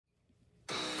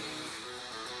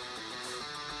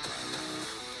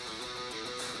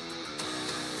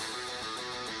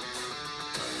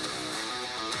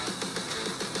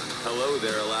Hello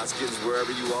there, Alaskans, wherever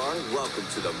you are. Welcome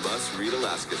to the Must Read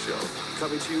Alaska Show.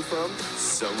 Coming to you from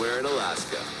somewhere in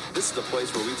Alaska. This is the place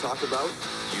where we talk about,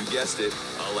 you guessed it,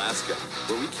 Alaska.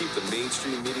 Where we keep the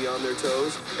mainstream media on their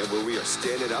toes and where we are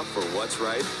standing up for what's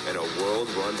right in a world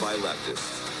run by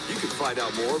leftists. You can find out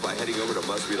more by heading over to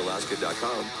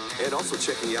mustreadalaska.com and also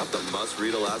checking out the Must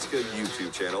Read Alaska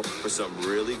YouTube channel for some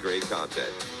really great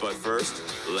content. But first,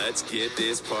 let's get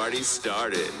this party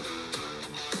started.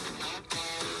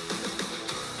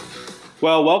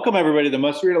 Well, welcome everybody to the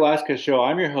Must Read Alaska Show.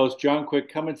 I'm your host, John Quick,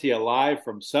 coming to you live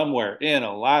from somewhere in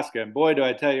Alaska. And boy, do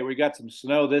I tell you, we got some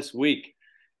snow this week.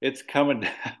 It's coming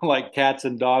down like cats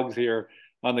and dogs here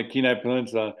on the Kenai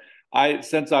Peninsula.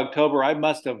 Since October, I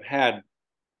must have had,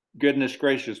 goodness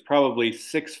gracious, probably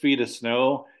 6 feet of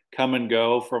snow come and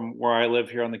go from where I live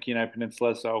here on the Kenai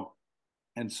Peninsula.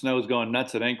 And snow's going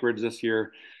nuts at Anchorage this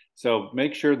year. So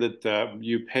make sure that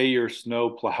you pay your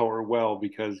snow plower well,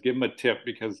 because give them a tip,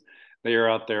 because they are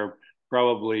out there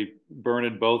probably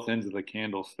burning both ends of the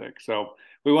candlestick. So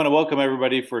we want to welcome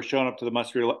everybody for showing up to the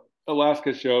Must Read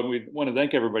Alaska Show. And we want to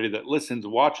thank everybody that listens,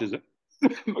 watches,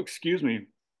 excuse me,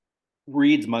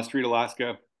 reads Must Read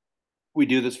Alaska. We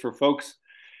do this for folks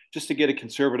just to get a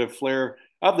conservative flair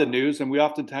of the news. And we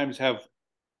oftentimes have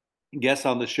guests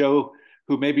on the show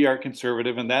who maybe are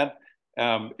conservative. And that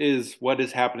is what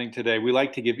is happening today. We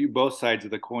like to give you both sides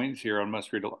of the coins here on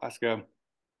Must Read Alaska,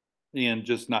 and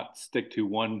just not stick to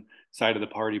one side of the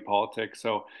party politics.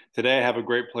 So today I have a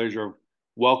great pleasure of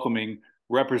welcoming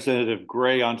Representative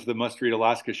Gray onto the Must Read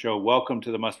Alaska Show. Welcome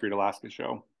to the Must Read Alaska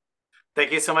Show.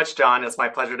 Thank you so much, John. It's my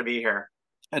pleasure to be here.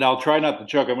 And I'll try not to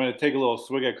choke. I'm going to take a little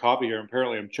swig of coffee here.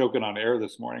 Apparently I'm choking on air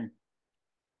this morning.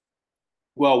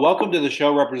 Well, welcome to the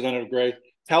show, Representative Gray.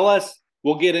 Tell us,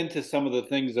 we'll get into some of the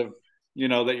things that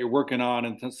you're working on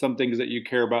and some things that you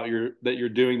care about that you're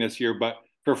doing this year. But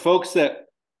for folks that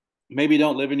maybe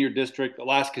don't live in your district,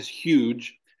 Alaska's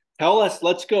huge. Tell us,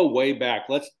 let's go way back.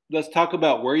 Let's talk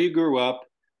about where you grew up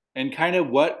and kind of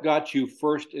what got you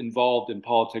first involved in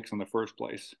politics in the first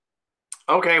place.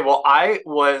 Okay, well, I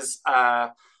was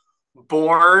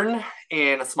born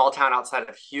in a small town outside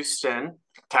of Houston,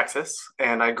 Texas,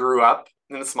 and I grew up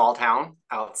in a small town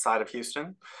outside of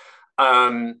Houston.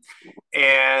 And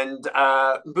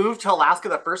moved to Alaska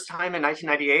the first time in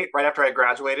 1998, right after I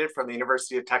graduated from the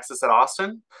University of Texas at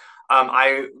Austin.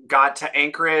 I got to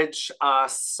Anchorage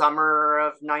summer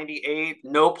of 98,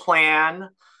 no plan,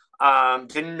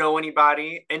 didn't know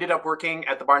anybody, ended up working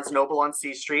at the Barnes & Noble on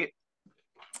C Street,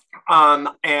 and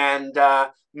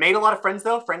made a lot of friends,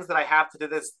 though, friends that I have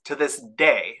to this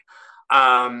day.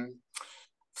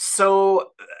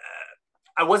 So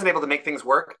I wasn't able to make things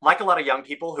work. Like a lot of young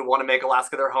people who want to make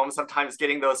Alaska their home, sometimes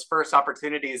getting those first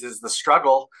opportunities is the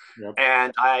struggle. Yep.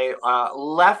 And I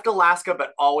left Alaska,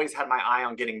 but always had my eye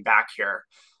on getting back here.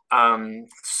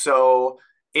 So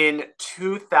in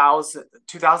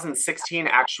 2016,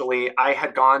 actually, I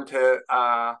had gone to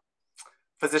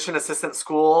physician assistant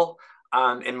school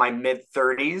in my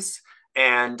mid-30s.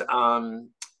 And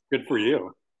good for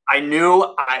you. I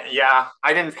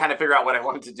didn't kind of figure out what I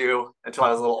wanted to do until I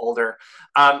was a little older.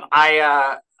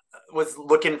 I was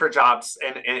looking for jobs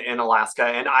in Alaska,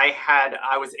 and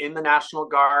I was in the National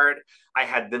Guard. I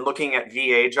had been looking at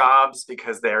VA jobs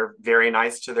because they're very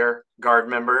nice to their Guard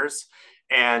members,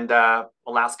 and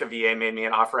Alaska VA made me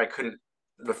an offer I couldn't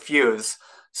refuse.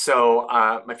 So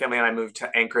my family and I moved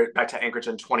back to Anchorage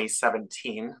in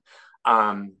 2017,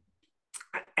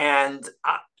 and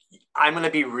I'm going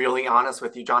to be really honest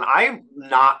with you, John.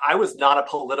 I was not a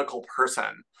political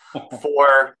person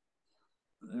for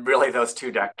really those 2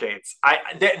 decades.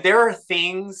 There are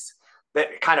things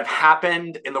that kind of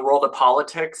happened in the world of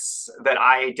politics that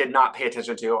I did not pay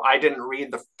attention to. I didn't read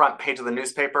the front page of the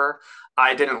newspaper.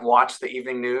 I didn't watch the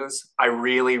evening news. I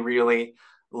really, really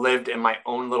lived in my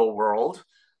own little world.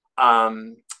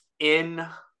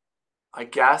 I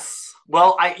guess.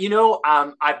 Well,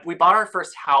 we bought our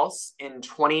first house in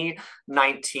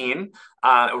 2019,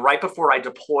 right before I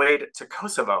deployed to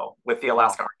Kosovo with the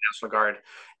Alaska National Guard.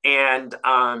 And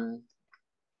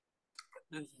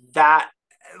that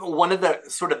one of the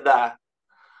sort of the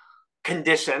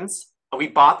conditions, we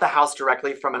bought the house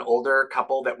directly from an older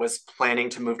couple that was planning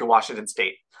to move to Washington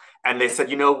State. And they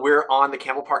said, we're on the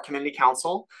Campbell Park Community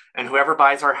Council, and whoever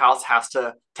buys our house has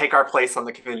to take our place on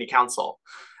the community council.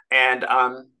 And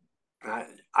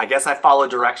I guess I followed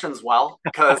directions well,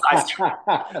 because I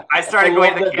started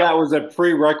going to the that was a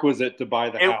prerequisite to buy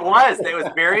the house. It was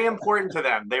very important to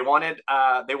them. They wanted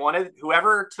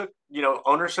whoever took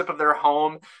ownership of their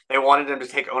home, they wanted them to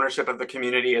take ownership of the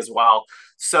community as well.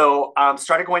 So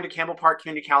started going to Campbell Park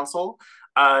Community Council.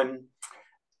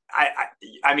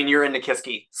 I mean, you're in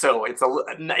Nikiski, so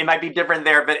it might be different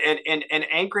there. But in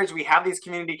Anchorage, we have these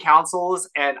community councils,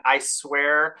 and I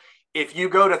swear, if you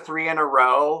go to 3 in a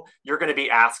row, you're going to be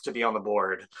asked to be on the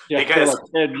board Yeah, they're because like,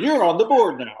 and you're on the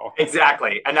board now.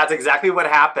 exactly, and that's exactly what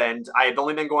happened. I had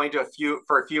only been going to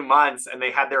a few months, and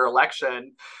they had their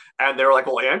election. And they were like,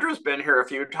 well, Andrew's been here a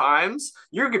few times.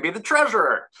 You could be the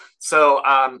treasurer. So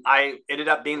I ended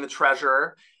up being the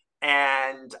treasurer.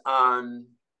 And I'm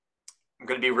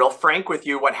going to be real frank with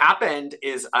you. What happened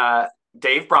is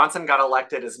Dave Bronson got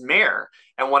elected as mayor.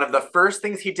 And one of the first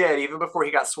things he did, even before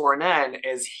he got sworn in,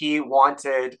 is he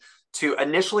wanted to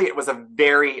initially, it was a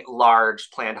very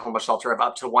large planned homeless shelter of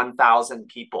up to 1,000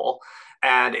 people.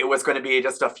 And it was going to be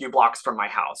just a few blocks from my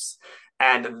house.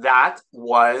 And that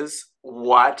was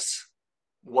what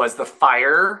was the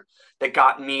fire that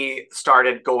got me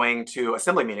started going to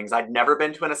assembly meetings. I'd never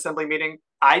been to an assembly meeting.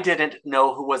 I didn't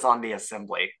know who was on the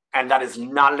assembly. And that is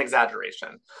not an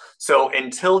exaggeration. So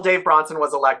until Dave Bronson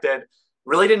was elected,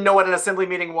 really didn't know what an assembly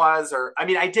meeting was. Or, I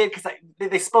mean, I did because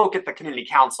they spoke at the community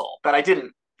council, but I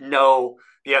didn't know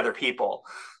the other people.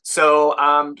 So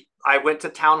I went to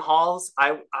town halls.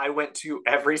 I went to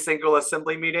every single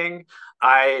assembly meeting.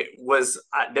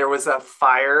 There was a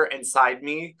fire inside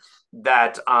me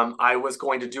that I was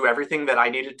going to do everything that I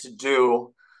needed to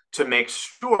do to make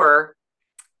sure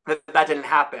that didn't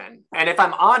happen. And if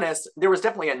I'm honest, there was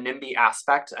definitely a NIMBY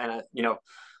aspect and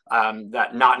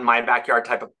that not in my backyard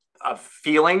type of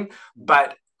feeling.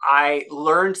 But I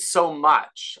learned so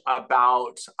much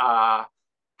about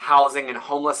housing and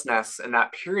homelessness in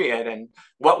that period. And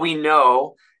what we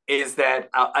know is that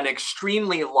an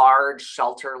extremely large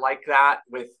shelter like that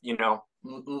with,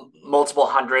 multiple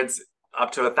hundreds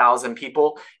up to 1,000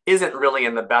 people isn't really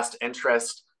in the best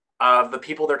interest of the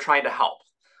people they're trying to help.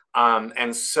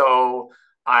 And so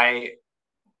I,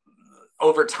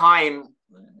 over time,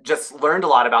 just learned a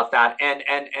lot about that. And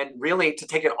really, to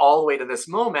take it all the way to this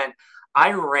moment,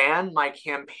 I ran my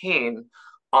campaign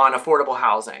on affordable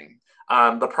housing.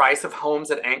 The price of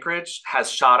homes at Anchorage has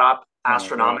shot up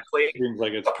astronomically. Seems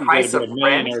like it's the price of a rent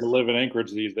millionaire to live in Anchorage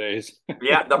these days.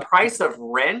 yeah, the price of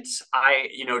rent. I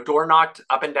door knocked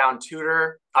up and down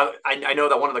Tudor. I know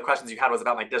that one of the questions you had was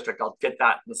about my district. I'll get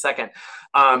that in a second.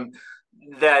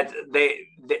 That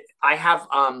I have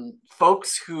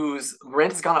folks whose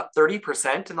rent has gone up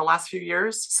 30% in the last few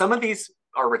years. Some of these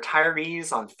are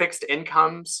retirees on fixed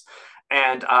incomes,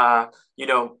 and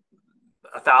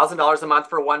 $1,000 a month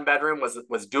for one bedroom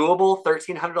was doable.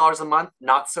 $1,300 a month,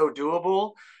 not so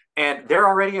doable. And they're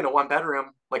already in a one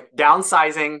bedroom. Like,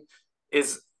 downsizing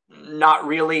is not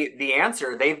really the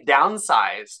answer. They've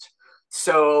downsized.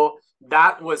 So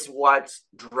that was what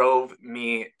drove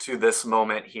me to this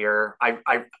moment here.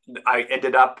 I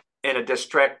ended up in a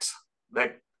district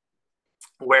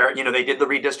where they did the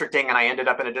redistricting, and I ended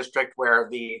up in a district where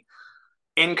the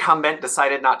incumbent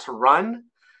decided not to run.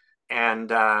 And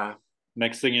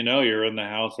next thing you know, you're in the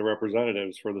House of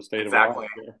Representatives for the state exactly.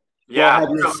 of Alaska. Yeah. Well,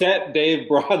 have you sent Dave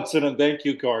Bronson a thank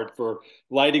you card for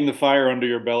lighting the fire under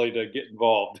your belly to get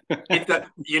involved?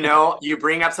 You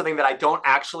bring up something that I don't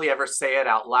actually ever say it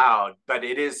out loud, but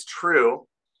it is true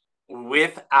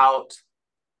without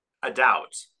a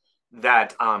doubt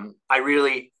that I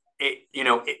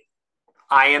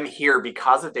am here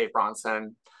because of Dave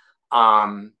Bronson.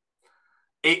 I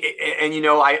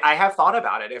have thought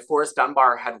about it. If Forrest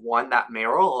Dunbar had won that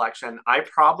mayoral election,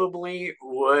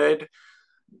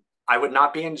 I would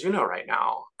not be in Juneau right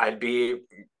now. I'd be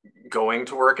going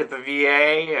to work at the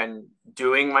VA and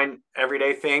doing my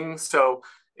everyday things. So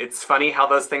it's funny how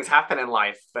those things happen in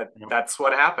life, but that's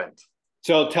what happened.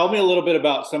 So tell me a little bit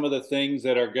about some of the things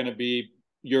that are going to be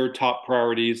your top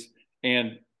priorities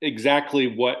and exactly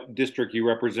what district you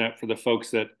represent for the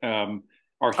folks that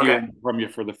are hearing from you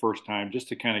for the first time, just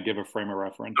to kind of give a frame of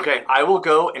reference. Okay, I will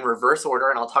go in reverse order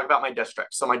and I'll talk about my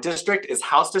district. So my district is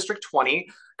House District 20,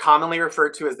 commonly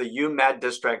referred to as the UMed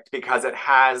district because it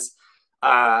has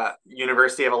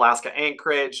University of Alaska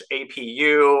Anchorage,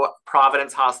 APU,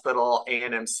 Providence Hospital,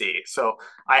 ANMC. So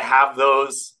I have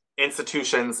those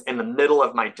institutions in the middle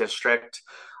of my district.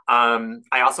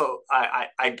 I also,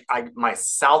 my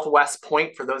southwest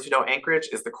point, for those who know Anchorage,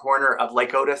 is the corner of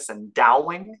Lake Otis and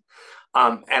Dowling.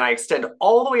 And I extend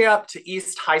all the way up to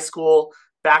East High School,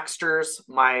 Baxter's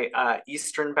my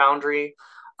eastern boundary.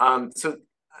 So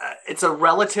it's a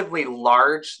relatively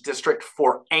large district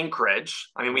for Anchorage.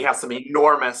 I mean, we have some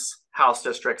enormous house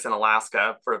districts in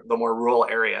Alaska for the more rural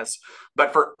areas.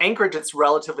 But for Anchorage, it's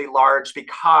relatively large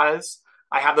because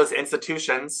I have those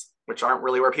institutions, which aren't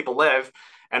really where people live.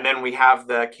 And then we have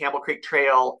the Campbell Creek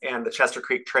Trail and the Chester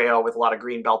Creek Trail with a lot of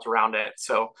green belt around it.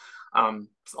 So a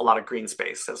lot of green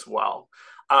space as well.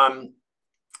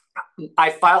 I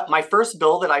filed my first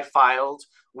bill that I filed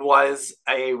was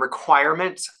a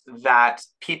requirement that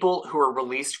people who are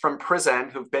released from prison,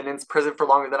 who've been in prison for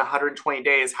longer than 120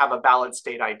 days, have a valid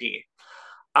state ID.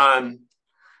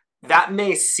 That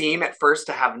may seem at first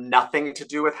to have nothing to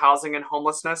do with housing and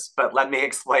homelessness, but let me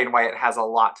explain why it has a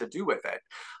lot to do with it.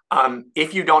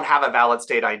 If you don't have a valid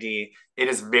state ID, it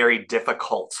is very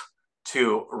difficult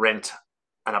to rent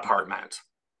an apartment.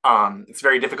 It's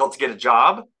very difficult to get a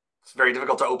job. It's very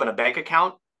difficult to open a bank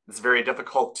account. It's very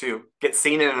difficult to get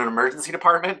seen in an emergency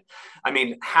department. I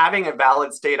mean, having a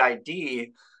valid state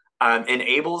ID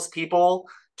enables people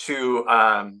to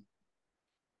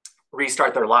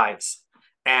restart their lives.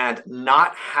 And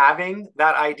not having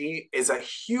that ID is a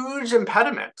huge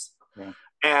impediment. Yeah.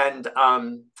 And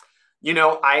I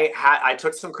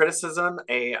took some criticism.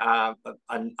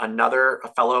 Another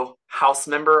fellow House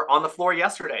member on the floor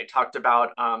yesterday talked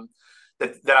about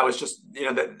that I was just,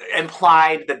 that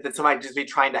implied that somebody just be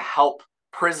trying to help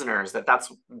prisoners.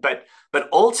 But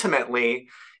ultimately,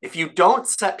 if you don't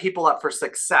set people up for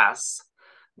success,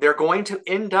 they're going to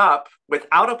end up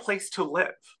without a place to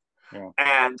live. Yeah.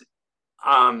 And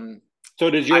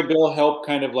so does your bill help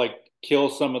kind of like kill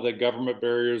some of the government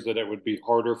barriers that it would be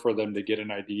harder for them to get an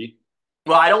ID?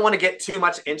 Well, I don't want to get too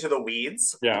much into the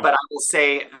weeds, but I will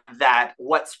say that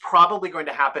what's probably going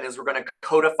to happen is we're going to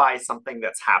codify something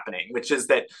that's happening, which is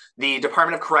that the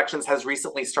Department of Corrections has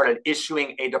recently started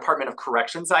issuing a Department of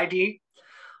Corrections ID.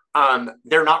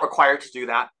 They're not required to do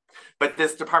that, but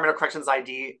this Department of Corrections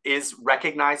ID is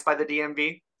recognized by the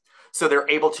DMV. So they're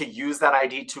able to use that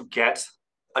ID to get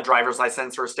a driver's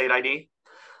license or a state ID.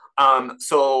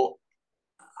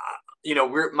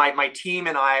 My team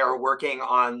and I are working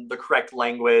on the correct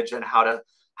language and how to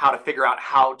figure out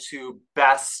how to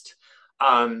best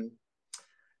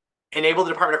enable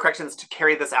the Department of Corrections to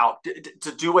carry this out,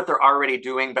 to do what they're already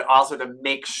doing, but also to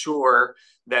make sure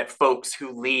that folks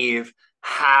who leave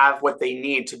have what they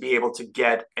need to be able to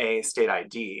get a state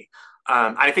ID.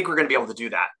 I think we're going to be able to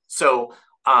do that. So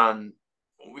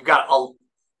we've got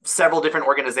several different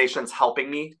organizations helping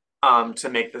me to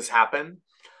make this happen.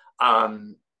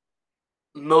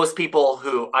 Most people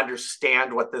who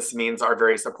understand what this means are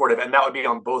very supportive, and that would be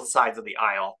on both sides of the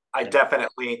aisle. I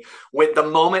definitely, with the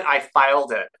moment I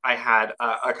filed it, I had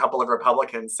a couple of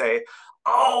Republicans say,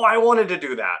 "Oh, I wanted to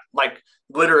do that," like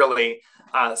literally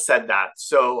said that.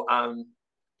 So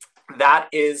that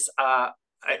is a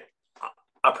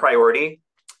priority.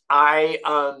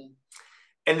 And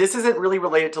this isn't really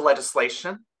related to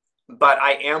legislation, but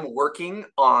I am working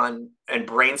on and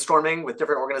brainstorming with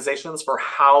different organizations for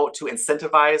how to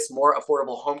incentivize more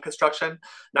affordable home construction,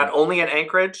 not only in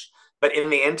Anchorage, but in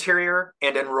the interior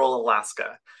and in rural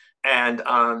Alaska. And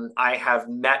I have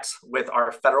met with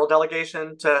our federal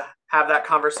delegation to have that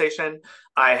conversation.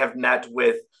 I have met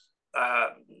with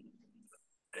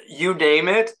you name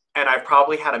it, and I've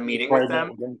probably had a meeting with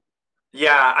them.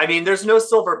 Yeah, I mean, there's no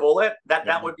silver bullet.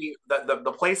 That would be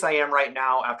the place I am right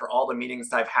now after all the meetings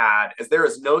I've had, is there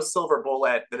is no silver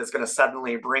bullet that is going to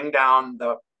suddenly bring down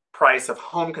the price of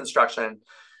home construction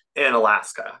in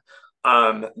Alaska.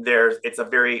 It's a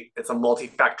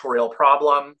multifactorial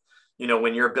problem.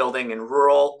 When you're building in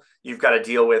rural, you've got to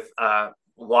deal with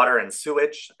water and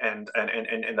sewage and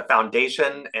the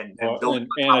foundation and a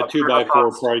 2x4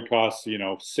 probably costs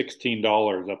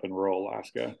 $16 up in rural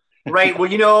Alaska. Right.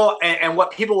 Well, and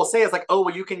what people will say is like, oh,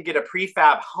 well, you can get a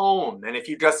prefab home. And if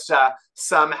you just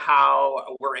somehow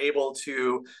were able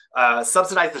to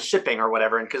subsidize the shipping or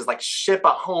whatever, and because like ship a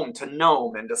home to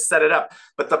Nome and to set it up.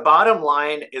 But the bottom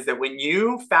line is that when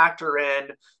you factor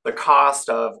in the cost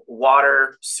of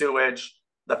water, sewage,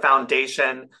 the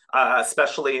foundation,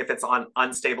 especially if it's on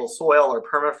unstable soil or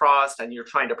permafrost, and you're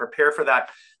trying to prepare for that,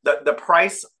 the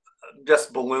price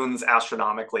just balloons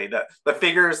astronomically. The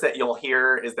figures that you'll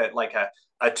hear is that like a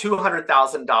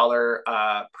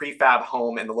 $200,000 prefab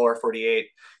home in the lower 48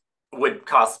 would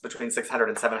cost between $600,000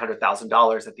 and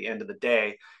 $700,000 at the end of the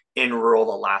day in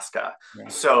rural Alaska. Yeah.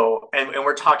 So, and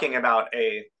we're talking about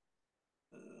a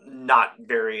not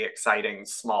very exciting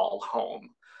small home.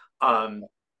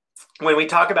 When we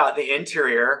talk about the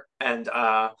interior and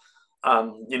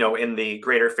in the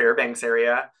greater Fairbanks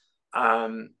area,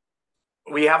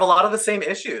 we have a lot of the same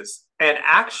issues. And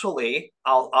actually,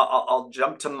 I'll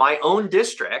jump to my own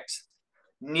district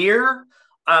near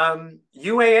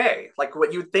UAA, like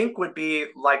what you'd think would be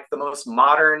like the most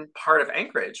modern part of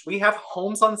Anchorage. We have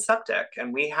homes on septic,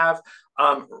 and we have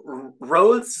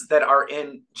roads that are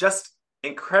in just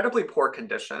incredibly poor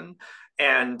condition.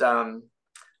 And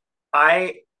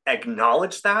I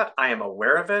acknowledge that. I am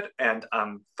aware of it, and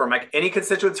for any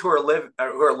constituents who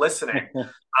are listening,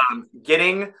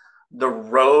 getting the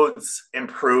roads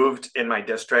improved in my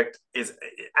district is,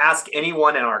 ask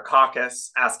anyone in our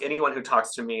caucus, ask anyone who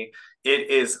talks to me. It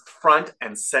is front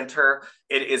and center.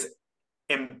 It is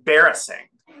embarrassing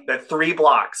that 3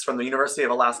 blocks from the University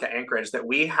of Alaska Anchorage that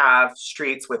we have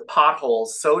streets with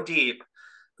potholes so deep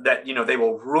that they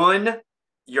will ruin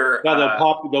your Yeah,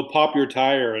 they'll pop your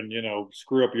tire and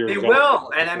screw up your they exhaust.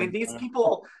 will. And I mean, these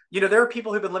people, there are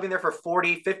people who've been living there for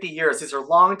 40, 50 years. These are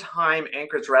longtime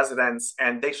Anchorage residents,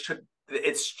 and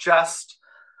it's just,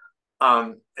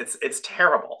 it's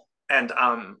terrible. And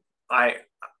I,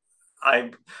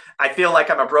 I feel like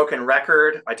I'm a broken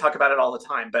record. I talk about it all the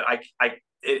time, but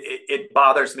it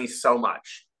bothers me so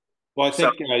much. Well, I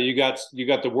think you got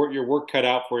your work cut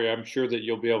out for you. I'm sure that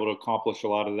you'll be able to accomplish a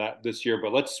lot of that this year.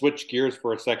 But let's switch gears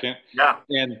for a second. Yeah.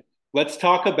 And let's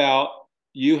talk about,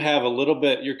 you have a little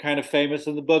bit, you're kind of famous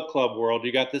in the book club world.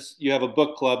 You have a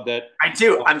book club that I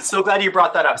do. I'm so glad you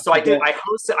brought that up. So I do.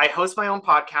 I host my own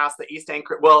podcast, the East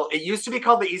Anchorage. Well, it used to be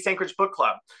called the East Anchorage Book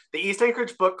Club. The East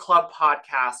Anchorage Book Club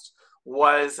podcast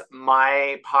was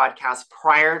my podcast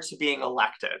prior to being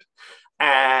elected.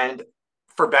 And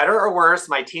for better or worse,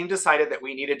 my team decided that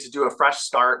we needed to do a fresh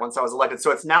start once I was elected.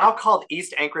 So it's now called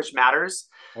East Anchorage Matters.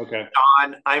 Okay.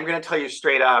 Don, I'm going to tell you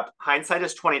straight up, hindsight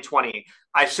is 2020.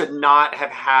 I should not have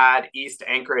had East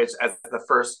Anchorage as the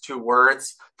first 2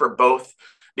 words for both,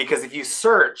 because if you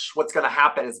search, what's going to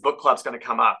happen is book club's going to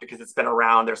come up because it's been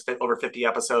around. There's over 50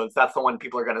 episodes. That's the one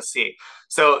people are going to see.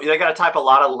 So they got to type a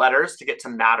lot of letters to get to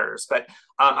Matters. But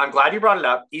I'm glad you brought it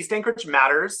up. East Anchorage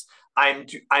Matters. I'm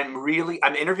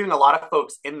interviewing a lot of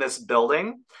folks in this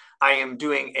building. I am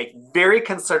doing a very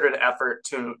concerted effort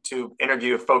to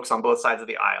interview folks on both sides of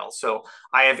the aisle. So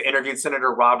I have interviewed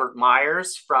Senator Robert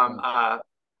Myers from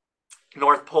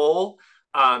North Pole,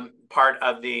 part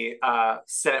of the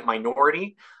Senate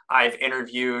minority. I've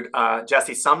interviewed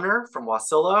Jesse Sumner from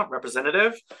Wasilla,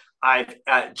 representative.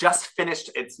 I've just finished,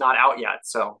 it's not out yet,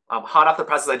 so hot off the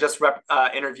presses, I just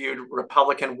interviewed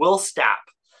Republican Will Stapp,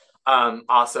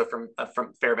 also from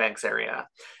Fairbanks area.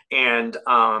 And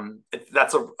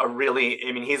that's a really,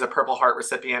 I mean, he's a Purple Heart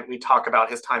recipient. We talk about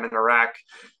his time in Iraq.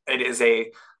 It is a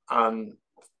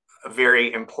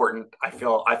very important, I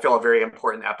feel a very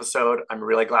important episode. I'm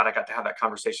really glad I got to have that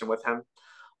conversation with him.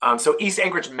 So East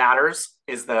Anchorage Matters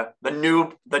is the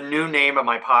new name of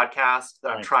my podcast that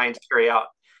I'm trying to carry out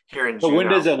here in June. So when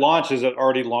does it launch? Is it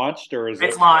already launched, or is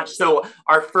it's launched? So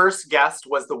our first guest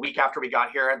was the week after we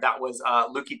got here. That was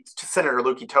Senator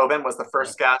Lukey Tobin was the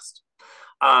first guest.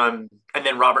 And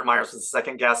then Robert Myers was the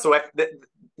second guest. So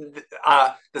the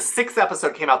 6th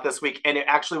episode came out this week, and it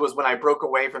actually was when I broke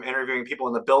away from interviewing people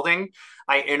in the building.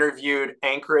 I interviewed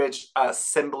Anchorage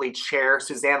Assembly Chair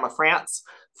Suzanne LaFrance,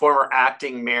 former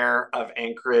acting mayor of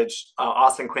Anchorage,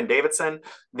 Austin Quinn Davidson.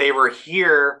 They were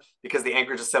here because the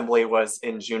Anchorage Assembly was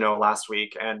in Juneau last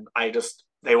week, and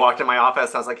they walked in my office.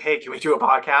 And I was like, "Hey, can we do a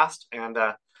podcast?" And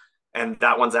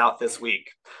that one's out this week.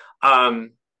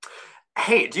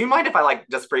 Hey, do you mind if I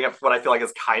just bring up what I feel like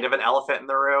is kind of an elephant in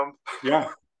the room? Yeah.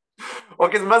 Well,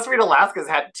 because Must Read Alaska's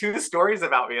had 2 stories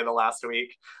about me in the last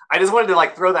week. I just wanted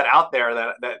to throw that out there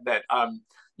that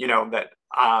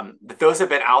those have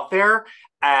been out there,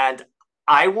 and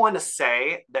I want to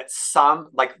say that some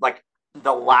like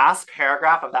the last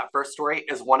paragraph of that first story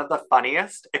is one of the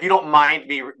funniest. If you don't mind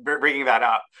me bringing that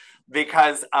up,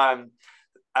 because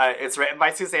it's written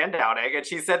by Suzanne Downing, and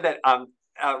she said that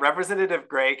Representative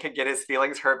Gray can get his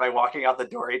feelings hurt by walking out the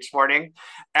door each morning.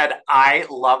 And I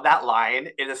love that line.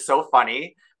 It is so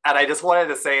funny. And I just wanted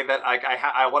to say that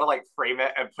I want to frame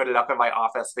it and put it up in my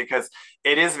office because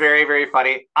it is very, very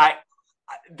funny. And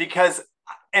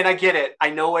I get it.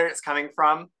 I know where it's coming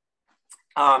from.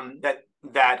 That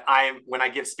when I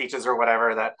give speeches or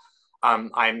whatever, that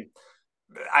I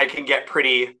can get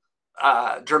pretty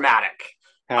dramatic.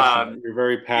 You're a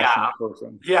very passionate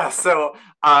person. Yeah. So,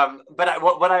 but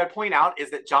what I would point out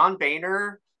is that John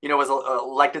Boehner, was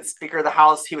elected Speaker of the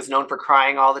House. He was known for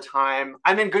crying all the time.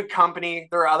 I'm in good company.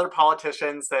 There are other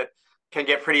politicians that can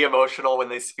get pretty emotional when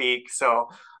they speak. So,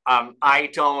 I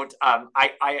don't.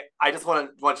 I just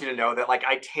want you to know that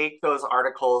I take those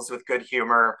articles with good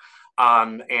humor,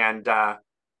 and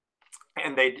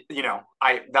they,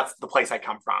 that's the place I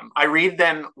come from. I read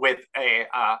them with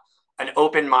an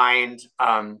open mind.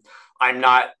 I'm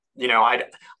not,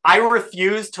 I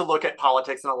refuse to look at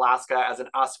politics in Alaska as an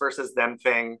us versus them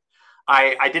thing.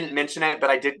 I didn't mention it, but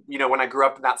I did, when I grew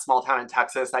up in that small town in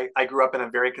Texas, I grew up in a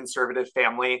very conservative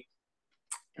family.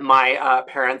 My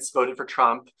parents voted for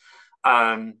Trump.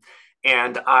 And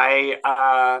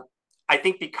I I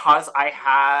think because I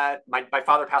had my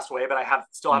father passed away, but I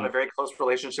still have a very close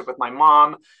relationship with my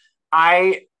mom.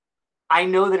 I I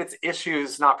know that it's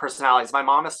issues, not personalities. My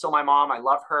mom is still my mom. I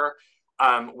love her.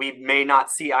 We may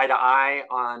not see eye to eye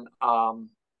on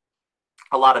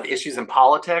a lot of issues in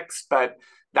politics, but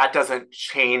that doesn't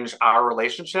change our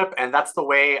relationship. And that's the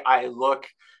way I look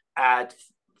at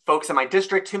folks in my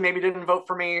district who maybe didn't vote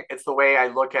for me. It's the way I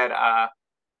look at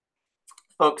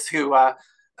folks who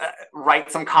write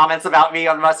some comments about me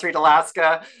on Must Read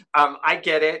Alaska. I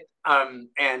get it. Hey,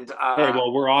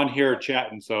 well, we're on here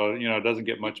chatting, so it doesn't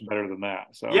get much better than that.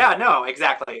 So yeah, no,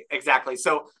 exactly.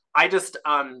 So I just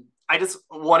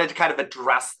wanted to kind of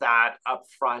address that up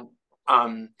front.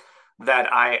 That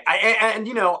and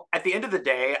at the end of the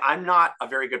day, I'm not a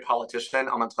very good politician.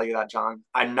 I'm gonna tell you that, John.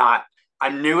 I'm not.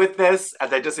 I'm new at this,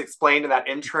 as I just explained in that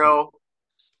intro.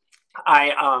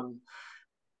 I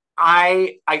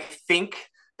think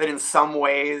that in some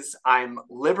ways I'm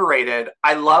liberated.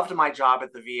 I loved my job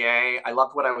at the VA. I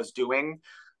loved what I was doing.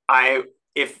 I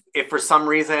if for some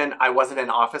reason I wasn't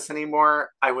in office anymore,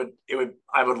 I would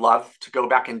love to go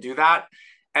back and do that.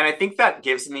 And I think that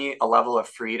gives me a level of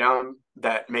freedom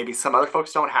that maybe some other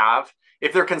folks don't have.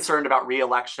 If they're concerned about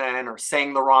reelection or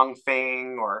saying the wrong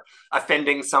thing or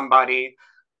offending somebody,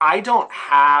 I don't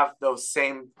have those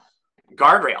same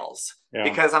guardrails. Yeah.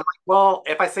 Because I'm like, well,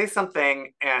 if I say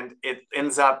something and it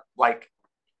ends up like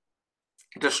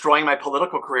destroying my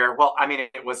political career, well, I mean,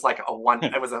 it was like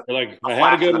I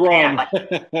had a good run.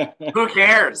 Like, who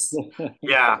cares?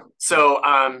 Yeah. So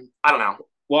I don't know.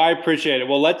 Well, I appreciate it.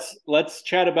 Well, let's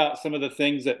chat about some of the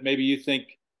things that maybe you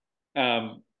think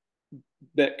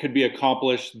that could be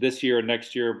accomplished this year or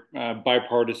next year,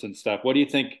 bipartisan stuff. What do you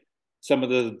think some of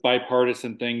the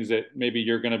bipartisan things that maybe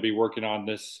you're going to be working on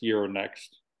this year or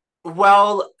next?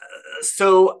 Well,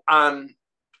 so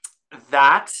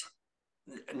that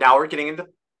now we're getting into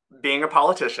being a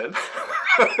politician.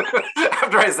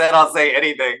 After I said I'll say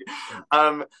anything,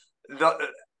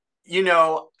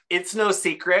 it's no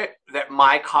secret that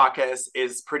my caucus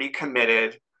is pretty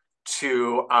committed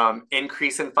to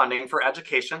increase in funding for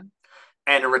education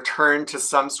and a return to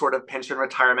some sort of pension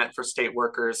retirement for state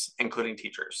workers, including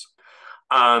teachers.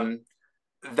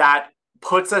 That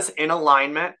puts us in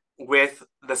alignment with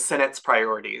the Senate's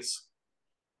priorities.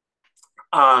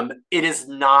 It is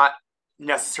not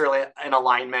necessarily in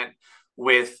alignment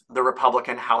with the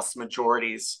Republican House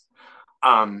majority's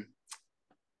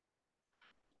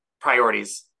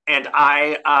priorities. And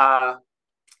I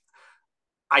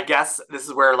guess this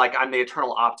is where I'm the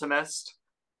eternal optimist.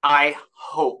 I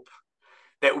hope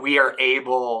that we are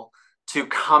able to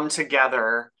come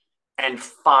together and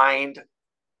find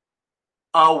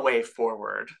a way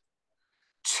forward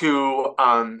to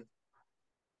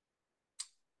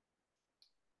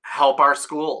help our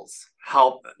schools,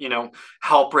 help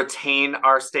retain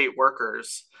our state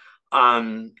workers.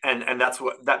 And that's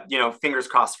fingers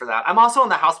crossed for that. I'm also on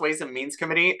the House Ways and Means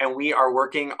Committee, and we are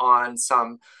working on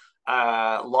some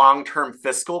long-term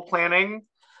fiscal planning.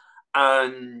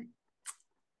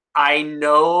 I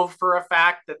know for a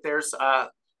fact that there's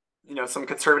some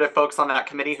conservative folks on that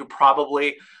committee who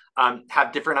probably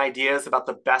have different ideas about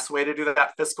the best way to do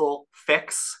that fiscal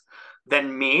fix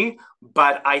than me.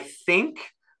 But I think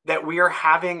that we are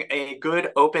having a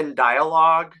good open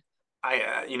dialogue.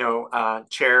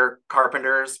 Chair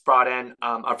Carpenter's brought in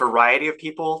a variety of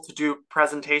people to do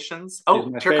presentations. Oh,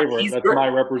 he's my favorite. That's my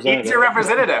representative. He's your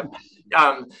representative.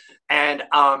 And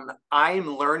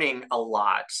I'm learning a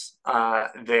lot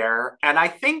there. And I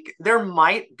think there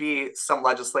might be some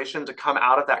legislation to come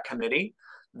out of that committee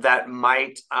that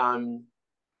might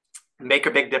make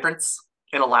a big difference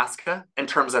in Alaska in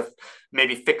terms of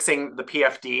maybe fixing the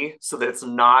PFD so that it's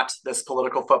not this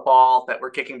political football that we're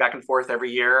kicking back and forth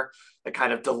every year that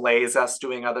kind of delays us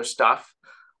doing other stuff.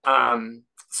 So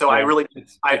yeah, I really,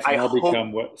 it's now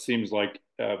become what seems like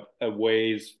a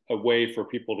way for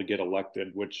people to get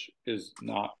elected, which is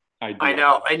not ideal. I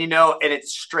know. And and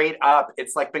it's straight up,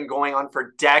 it's been going on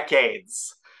for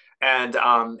decades. And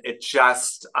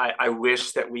I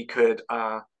wish that we could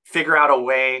figure out a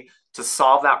way to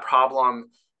solve that problem,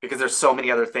 because there's so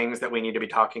many other things that we need to be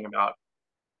talking about.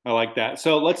 I like that.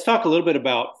 So let's talk a little bit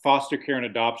about foster care and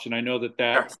adoption. I know that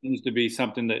Sure. seems to be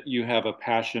something that you have a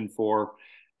passion for.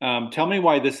 Tell me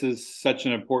why this is such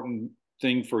an important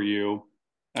thing for you.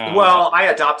 Well, I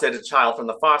adopted a child from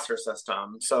the foster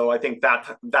system, so I think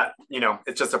that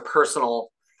it's just a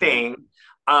personal thing.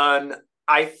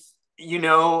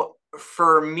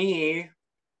 For me,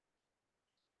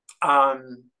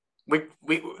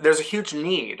 there's a huge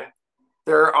need.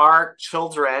 There are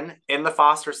children in the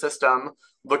foster system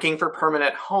looking for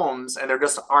permanent homes, and there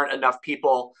just aren't enough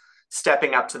people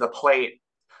stepping up to the plate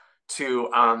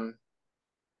to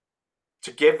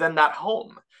give them that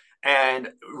home. And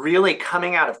really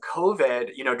coming out of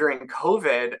COVID, during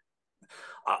COVID,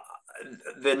 uh,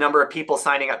 the number of people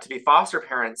signing up to be foster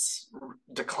parents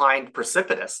declined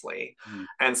precipitously. Mm.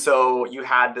 And so you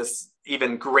had this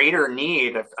even greater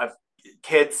need of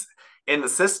kids in the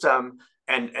system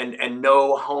and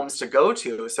no homes to go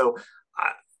to. So,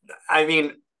 I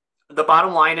mean, the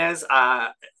bottom line is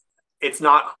it's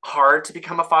not hard to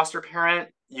become a foster parent.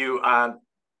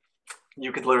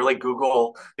 You could literally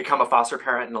Google become a foster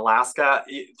parent in Alaska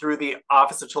through the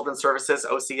Office of Children's Services,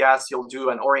 OCS. You'll do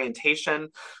an orientation.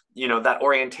 That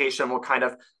orientation will kind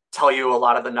of tell you a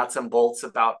lot of the nuts and bolts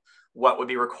about what would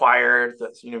be required,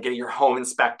 getting your home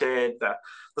inspected, the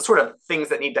sort of things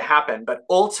that need to happen. But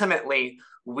ultimately,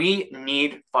 we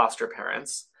need foster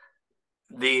parents.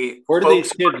 Where do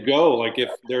these kids go? Like, if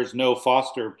there's no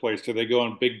foster place, do they go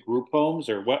in big group homes,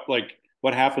 or what? Like,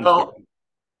 what happens to them?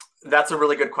 That's a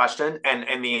really good question,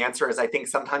 and the answer is I think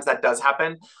sometimes that does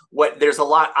happen. There's a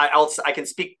lot. I can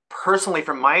speak personally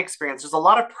from my experience. There's a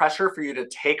lot of pressure for you to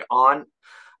take on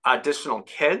additional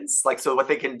kids. Like, so what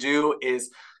they can do is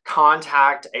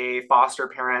contact a foster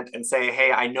parent and say,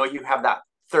 "Hey, I know you have that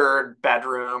third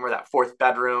bedroom or that fourth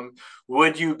bedroom.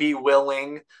 Would you be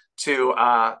willing to,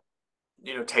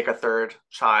 take a third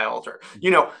child?" Or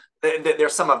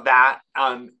there's some of that,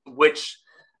 which.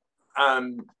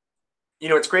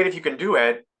 It's great if you can do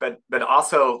it, but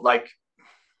also like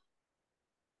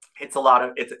it's a lot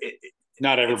of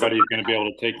not everybody's going to be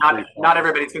able to take. Not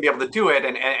everybody's going to be able to do it,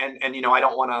 and I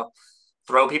don't want to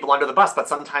throw people under the bus, but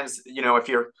sometimes if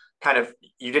you're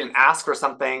you didn't ask for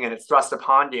something and it's thrust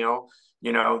upon you,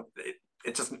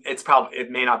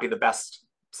 it may not be the best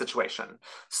situation.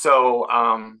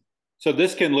 So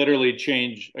this can literally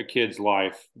change a kid's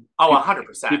life. Oh,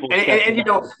 100%. And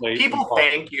people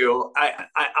thank you.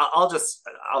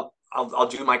 I'll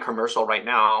do my commercial right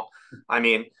now. I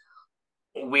mean,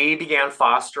 we began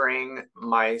fostering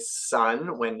my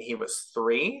son when he was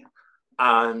 3,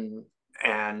 and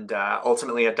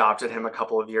ultimately adopted him a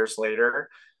couple of years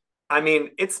later. I mean,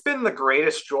 it's been the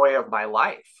greatest joy of my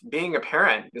life. Being a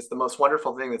parent is the most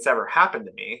wonderful thing that's ever happened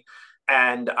to me.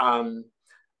 And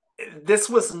this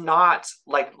was not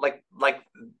like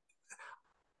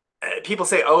people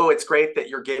say, "Oh, it's great that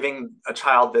you're giving a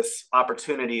child these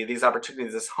opportunities,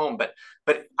 this home," but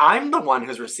I'm the one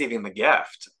who's receiving the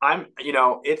gift.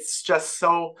 It's just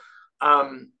so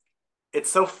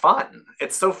it's so fun.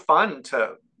 It's so fun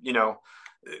to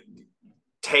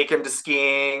take him to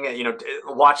skiing,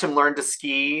 watch him learn to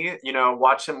ski,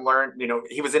 watch him learn.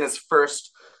 He was in his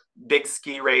first big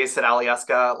ski race at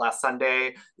Alyeska last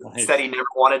Sunday. Nice. Said he never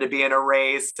wanted to be in a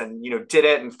race, and did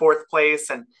it in 4th place,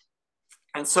 and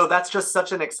so that's just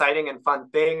such an exciting and fun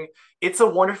thing. It's a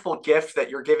wonderful gift that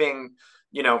you're giving,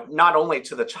 not only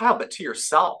to the child but to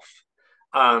yourself.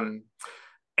 And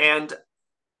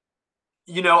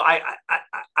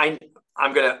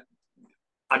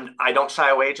I don't shy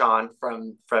away, John,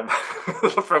 from from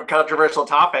controversial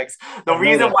topics. The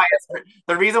reason why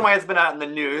it's been out in the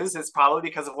news is probably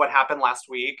because of what happened last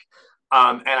week.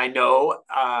 And I know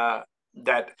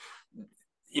that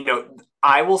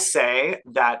I will say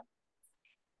that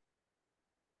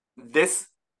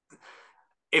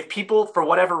if people for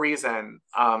whatever reason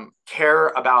care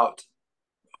about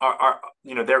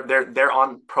they're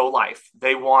on pro-life,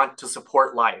 they want to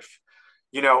support life.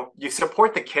 You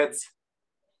support the kids.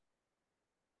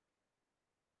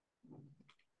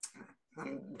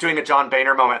 I'm doing a John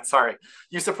Boehner moment. Sorry.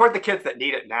 You support the kids that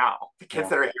need it now, the kids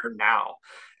that are here now.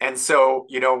 And so,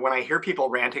 when I hear people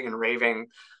ranting and raving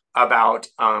about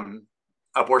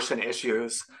abortion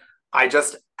issues, I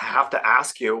just have to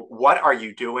ask you, what are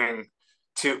you doing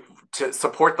to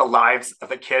support the lives of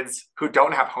the kids who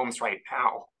don't have homes right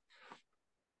now?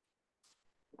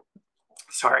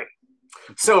 Sorry.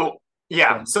 So,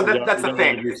 yeah. So that's the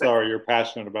thing. You're sorry. You're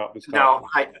passionate about this topic.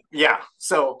 So, yeah.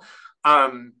 So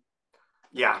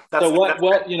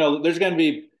there's going to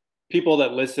be people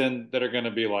that listen that are going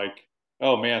to be like,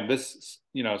 "Oh man, this,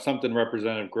 something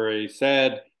Representative Gray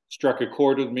said struck a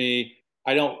chord with me.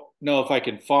 I don't know if I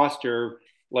can foster.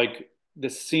 Like,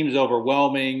 this seems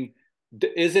overwhelming."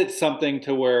 Is it something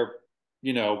to where,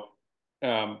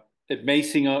 it may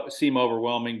seem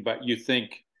overwhelming, but you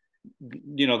think,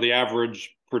 the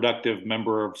average productive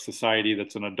member of society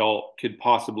that's an adult could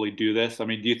possibly do this? I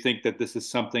mean, do you think that this is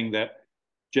something that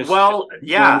just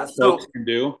folks can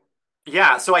do?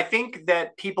 Yeah, so I think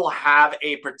that people have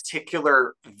a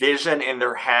particular vision in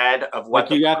their head of what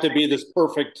Like you have to be this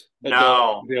perfect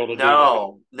adult to no, be able to do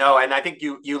that. no. And I think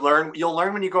you'll learn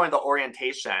when you go into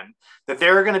orientation that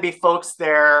there are going to be folks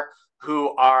there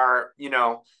who are,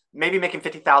 maybe making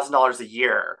 $50,000 a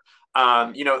year.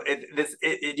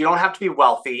 You don't have to be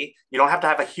wealthy. You don't have to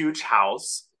have a huge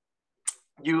house.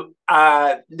 There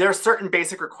are certain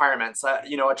basic requirements. A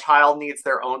child needs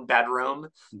their own bedroom,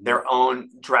 their own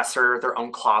dresser, their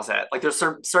own closet. Like there's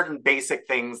certain basic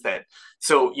things that,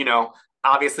 so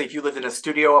obviously if you lived in a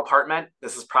studio apartment,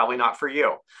 this is probably not for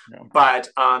you. No. But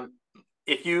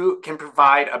if you can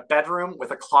provide a bedroom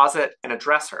with a closet and a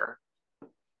dresser,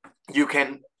 you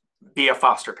can be a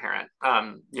foster parent.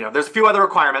 There's a few other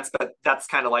requirements, but that's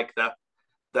kind of like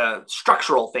the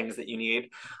structural things that you need.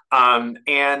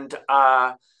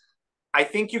 I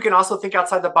think you can also think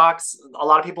outside the box. A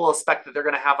lot of people expect that they're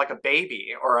going to have like a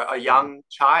baby or a young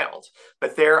child,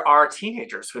 but there are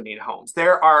teenagers who need homes.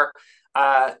 There are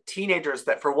teenagers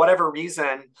that, for whatever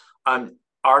reason, are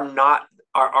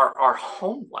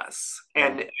homeless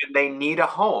and they need a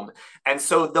home. And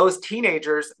so those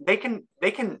teenagers, they can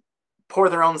pour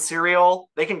their own cereal.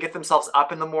 They can get themselves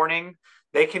up in the morning.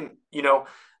 They can,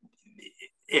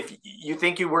 if you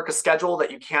think you work a schedule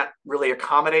that you can't really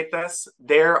accommodate this,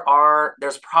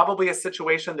 there's probably a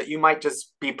situation that you might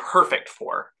just be perfect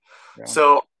for. Yeah.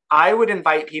 So I would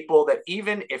invite people that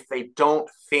even if they don't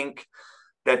think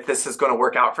that this is going to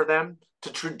work out for them,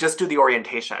 to just do the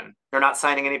orientation. You're not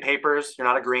signing any papers. You're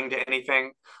not agreeing to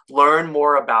anything. Learn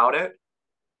more about it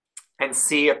and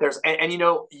see if there's,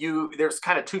 there's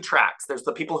kind of two tracks. There's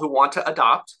the people who want to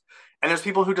adopt, and there's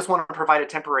people who just want to provide a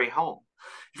temporary home.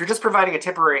 If you're just providing a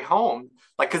temporary home,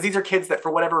 because these are kids that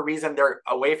for whatever reason, they're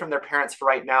away from their parents for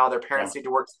right now, their parents need to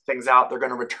work things out, they're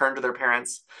going to return to their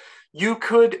parents. You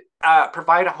could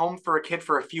provide a home for a kid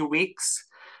for a few weeks,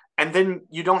 and then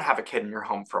you don't have a kid in your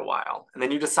home for a while. And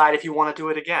then you decide if you want to do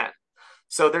it again.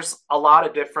 So there's a lot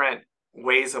of different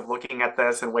ways of looking at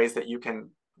this and ways that you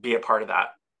can be a part of that.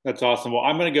 That's awesome. Well,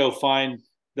 I'm going to go find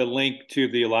the link to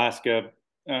the Alaska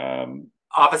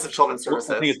Office of Children's Services.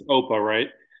 I think it's OPA, right?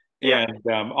 Yeah. And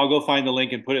I'll go find the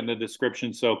link and put it in the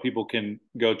description so people can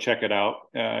go check it out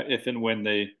if and when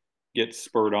they get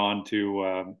spurred on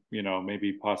to,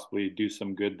 maybe possibly do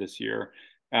some good this year.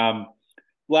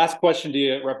 Last question to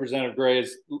you, Representative Gray,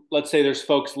 is let's say there's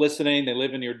folks listening, they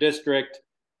live in your district.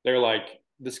 They're like,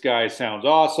 this guy sounds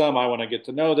awesome. I want to get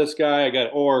to know this guy. I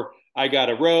got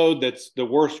a road that's the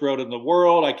worst road in the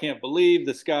world. I can't believe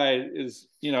this guy is,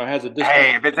 has a district.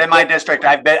 Hey, if it's in my district,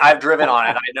 I've driven on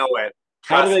it. I know it.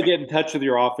 How do they get in touch with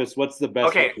your office? What's the best?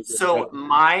 Okay, so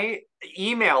my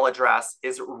email address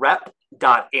is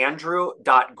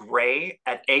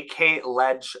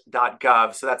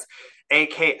rep.andrew.gray@akledge.gov. So that's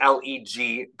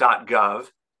akleg.gov.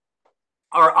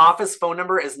 Our office phone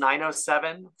number is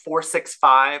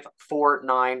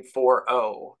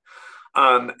 907-465-4940.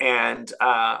 And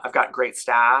I've got great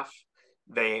staff.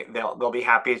 They'll be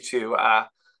happy to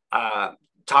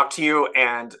talk to you,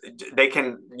 and they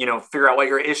can figure out what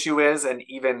your issue is and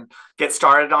even get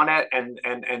started on it. And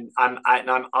I'm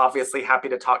obviously happy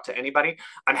to talk to anybody.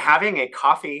 I'm having a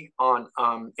coffee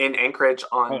in Anchorage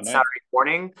on Saturday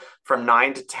morning from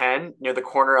 9 to 10 near the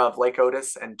corner of Lake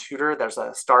Otis and Tudor. There's a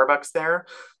Starbucks there,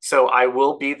 so I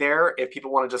will be there if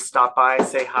people want to just stop by,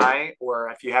 say hi, or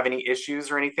if you have any issues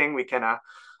or anything, we can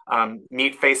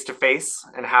meet face to face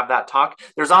and have that talk.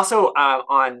 There's also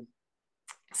on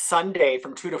Sunday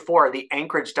from 2 to 4, the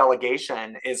Anchorage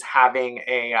delegation is having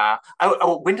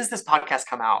when does this podcast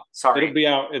come out? Sorry. It'll be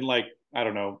out in hour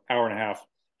and a half.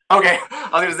 Okay. I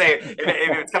was going to say,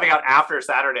 if it's coming out after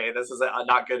Saturday, this is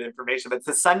not good information, but it's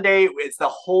the Sunday, it's the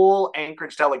whole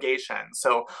Anchorage delegation.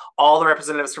 So all the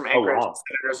representatives from Anchorage,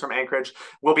 senators from Anchorage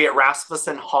will be at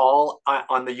Rasmussen Hall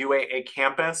on the UAA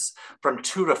campus from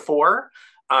 2 to 4.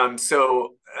 And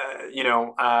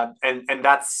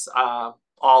that's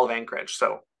all of Anchorage.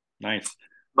 So nice.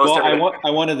 I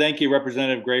want to thank you,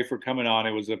 Representative Gray, for coming on.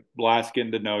 It was a blast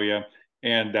getting to know you,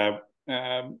 and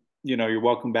you're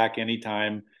welcome back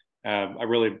anytime. I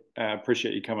really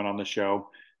appreciate you coming on the show.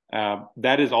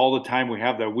 That is all the time we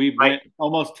have, though. We went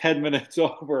almost 10 minutes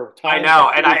over time. I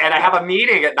know, and I have a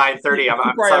meeting at 9:30.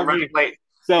 I'm running late.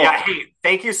 So yeah, hey,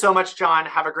 thank you so much, John.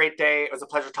 Have a great day. It was a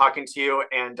pleasure talking to you,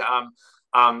 and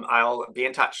I'll be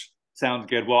in touch. Sounds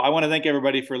good. Well, I want to thank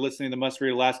everybody for listening to the Must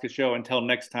Read Alaska show. Until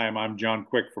next time, I'm John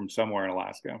Quick from somewhere in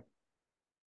Alaska.